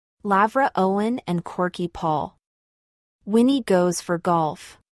Lavra Owen and Korky Paul. Winnie goes for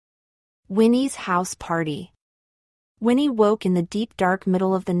golf. Winnie's house party. Winnie woke in the deep dark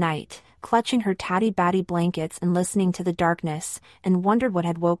middle of the night, clutching her tatty-batty blankets and listening to the darkness, and wondered what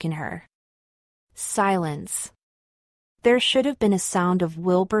had woken her. Silence. There should have been a sound of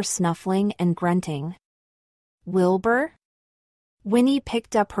Wilbur snuffling and grunting. Wilbur? Winnie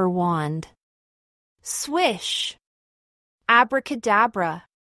picked up her wand. Swish! Abracadabra!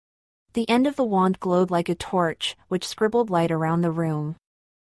 The end of the wand glowed like a torch, which scribbled light around the room.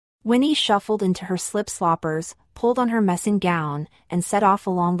 Winnie shuffled into her slip-sloppers, pulled on her messing gown, and set off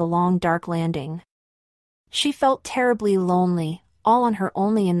along the long dark landing. She felt terribly lonely, all on her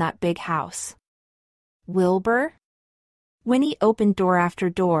own in that big house. Wilbur? Winnie opened door after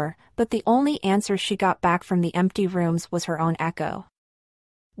door, but the only answer she got back from the empty rooms was her own echo.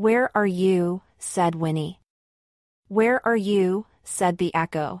 Where are you? Said Winnie. Where are you? Said the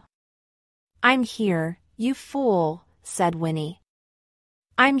echo. I'm here, you fool, said Winnie.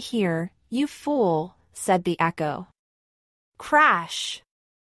 I'm here, you fool, said the echo. Crash!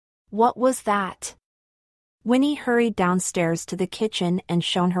 What was that? Winnie hurried downstairs to the kitchen and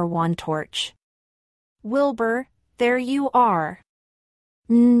shone her wand torch. Wilbur, there you are.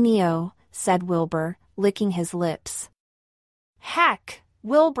 Meow, said Wilbur, licking his lips. Heck,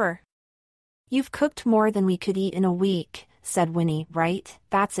 Wilbur! You've cooked more than we could eat in a week, said Winnie, right?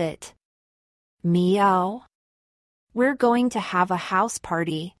 That's it. Meow. We're going to have a house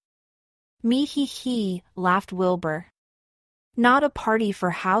party. Me hee hee, laughed Wilbur. Not a party for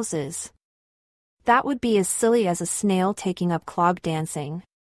houses. That would be as silly as a snail taking up clog dancing.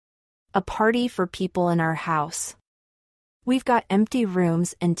 A party for people in our house. We've got empty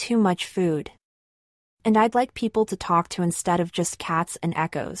rooms and too much food. And I'd like people to talk to instead of just cats and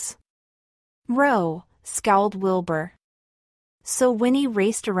echoes. Row, scowled Wilbur. So Winnie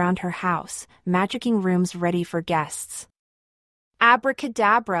raced around her house, magicking rooms ready for guests.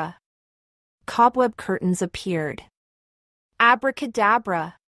 Abracadabra! Cobweb curtains appeared.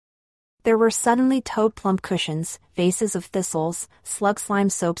 Abracadabra! There were suddenly toad plump cushions, vases of thistles, slug slime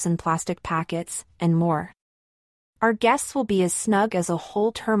soaps in plastic packets, and more. Our guests will be as snug as a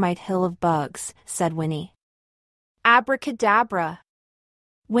whole termite hill of bugs, said Winnie. Abracadabra!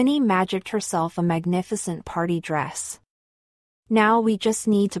 Winnie magicked herself a magnificent party dress. Now we just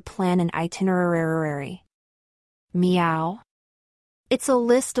need to plan an itinerary. Meow. It's a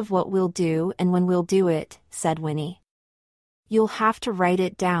list of what we'll do and when we'll do it, said Winnie. You'll have to write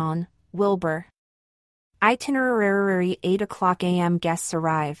it down, Wilbur. Itinerary 8:00 a.m. guests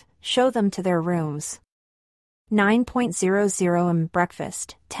arrive, show them to their rooms. 9:00 am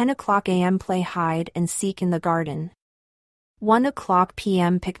breakfast, 10:00 a.m. play hide and seek in the garden. 1:00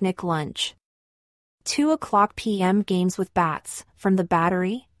 p.m. picnic lunch. 2:00 p.m. games with bats, from the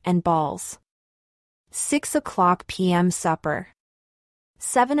battery, and balls. 6:00 p.m. supper.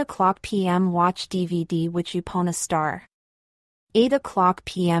 7:00 p.m. watch DVD which upon a star. 8:00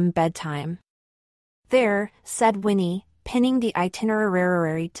 p.m. bedtime. There, said Winnie, pinning the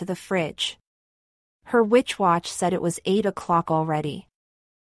itinerary to the fridge. Her witch watch said it was 8:00 already.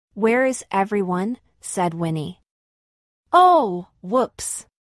 Where is everyone? Said Winnie. Oh, whoops.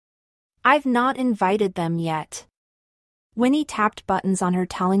 I've not invited them yet. Winnie tapped buttons on her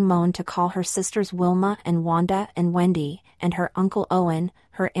telling phone to call her sisters Wilma and Wanda and Wendy, and her Uncle Owen,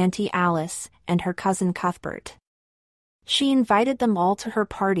 her Auntie Alice, and her cousin Cuthbert. She invited them all to her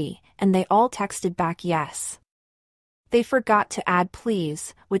party, and they all texted back yes. They forgot to add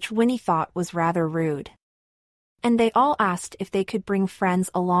please, which Winnie thought was rather rude. And they all asked if they could bring friends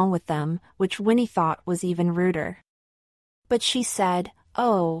along with them, which Winnie thought was even ruder. But she said,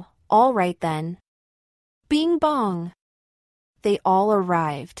 oh, all right then. Bing bong. They all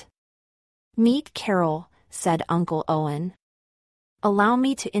arrived. Meet Carol, said Uncle Owen. Allow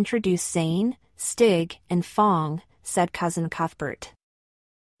me to introduce Zane, Stig, and Fong, said Cousin Cuthbert.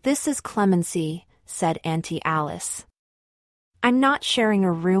 This is Clemency, said Auntie Alice. I'm not sharing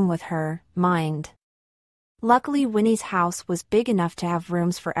a room with her, mind. Luckily Winnie's house was big enough to have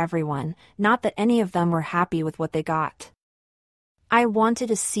rooms for everyone, not that any of them were happy with what they got. I wanted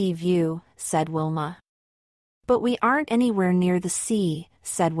a sea view, said Wilma. But we aren't anywhere near the sea,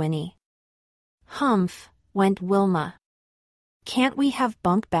 said Winnie. Humph, went Wilma. Can't we have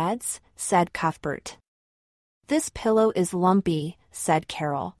bunk beds? Said Cuthbert. This pillow is lumpy, said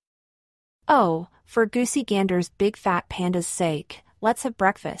Carol. Oh, for Goosey Gander's big fat panda's sake, let's have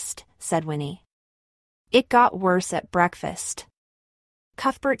breakfast, said Winnie. It got worse at breakfast.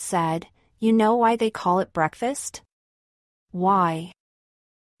 Cuthbert said, you know why they call it breakfast? Why?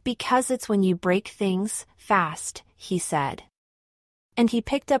 Because it's when you break things fast, he said. And he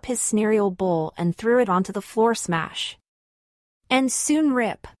picked up his cereal bowl and threw it onto the floor smash. And soon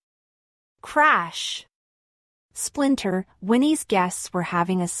rip. Crash. Splinter, Winnie's guests were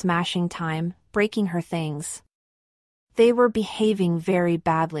having a smashing time, breaking her things. They were behaving very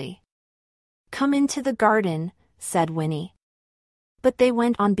badly. Come into the garden, said Winnie. But they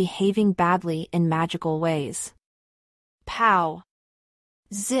went on behaving badly in magical ways. Pow.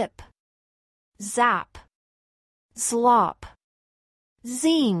 Zip. Zap. Zlop.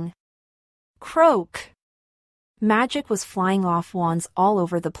 Zing. Croak. Magic was flying off wands all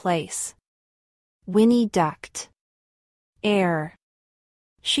over the place. Winnie ducked. Air.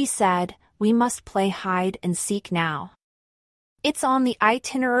 She said, we must play hide and seek now. It's on the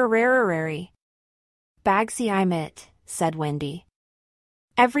itinerary. Bagsy, I'm it, said Wendy.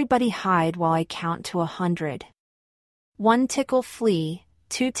 Everybody hide while I count to 100. 1 tickle flee,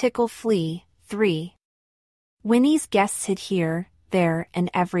 2 tickle flee, 3. Winnie's guests hid here, there, and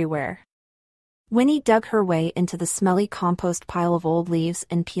everywhere. Winnie dug her way into the smelly compost pile of old leaves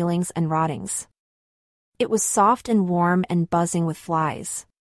and peelings and rottings. It was soft and warm and buzzing with flies.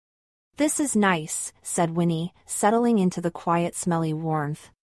 This is nice, said Winnie, settling into the quiet, smelly warmth.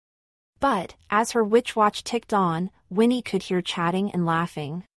 But, as her witch watch ticked on, Winnie could hear chatting and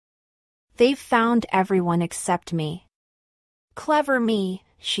laughing. They've found everyone except me. Clever me,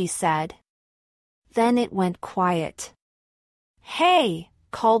 she said. Then it went quiet. Hey,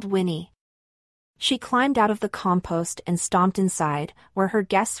 called Winnie. She climbed out of the compost and stomped inside, where her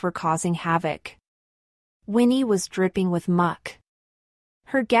guests were causing havoc. Winnie was dripping with muck.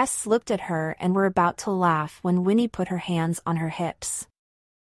 Her guests looked at her and were about to laugh when Winnie put her hands on her hips.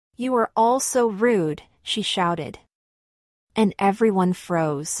 You are all so rude, she shouted. And everyone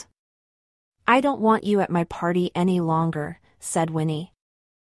froze. I don't want you at my party any longer, said Winnie.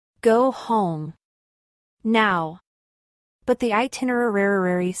 Go home. Now. But the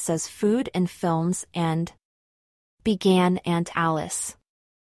itinerary says food and films and... began Aunt Alice.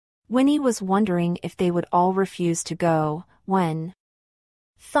 Winnie was wondering if they would all refuse to go, when...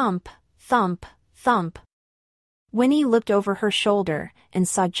 thump, thump, thump. Winnie looked over her shoulder and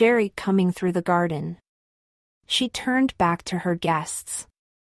saw Jerry coming through the garden. She turned back to her guests.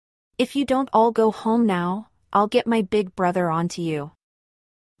 If you don't all go home now, I'll get my big brother onto you.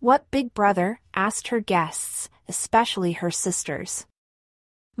 What big brother? Asked her guests, especially her sisters.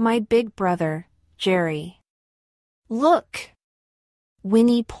 My big brother, Jerry. Look!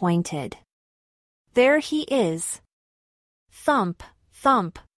 Winnie pointed. There he is. Thump,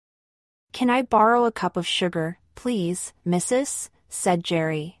 thump. Can I borrow a cup of sugar, please, missus? Said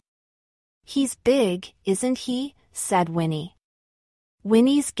Jerry. He's big, isn't he? Said Winnie.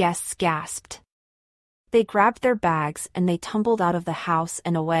 Winnie's guests gasped. They grabbed their bags and they tumbled out of the house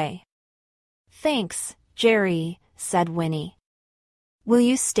and away. Thanks, Jerry, said Winnie. Will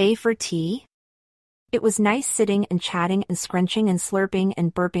you stay for tea? It was nice sitting and chatting and scrunching and slurping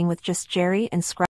and burping with just Jerry and Scrub.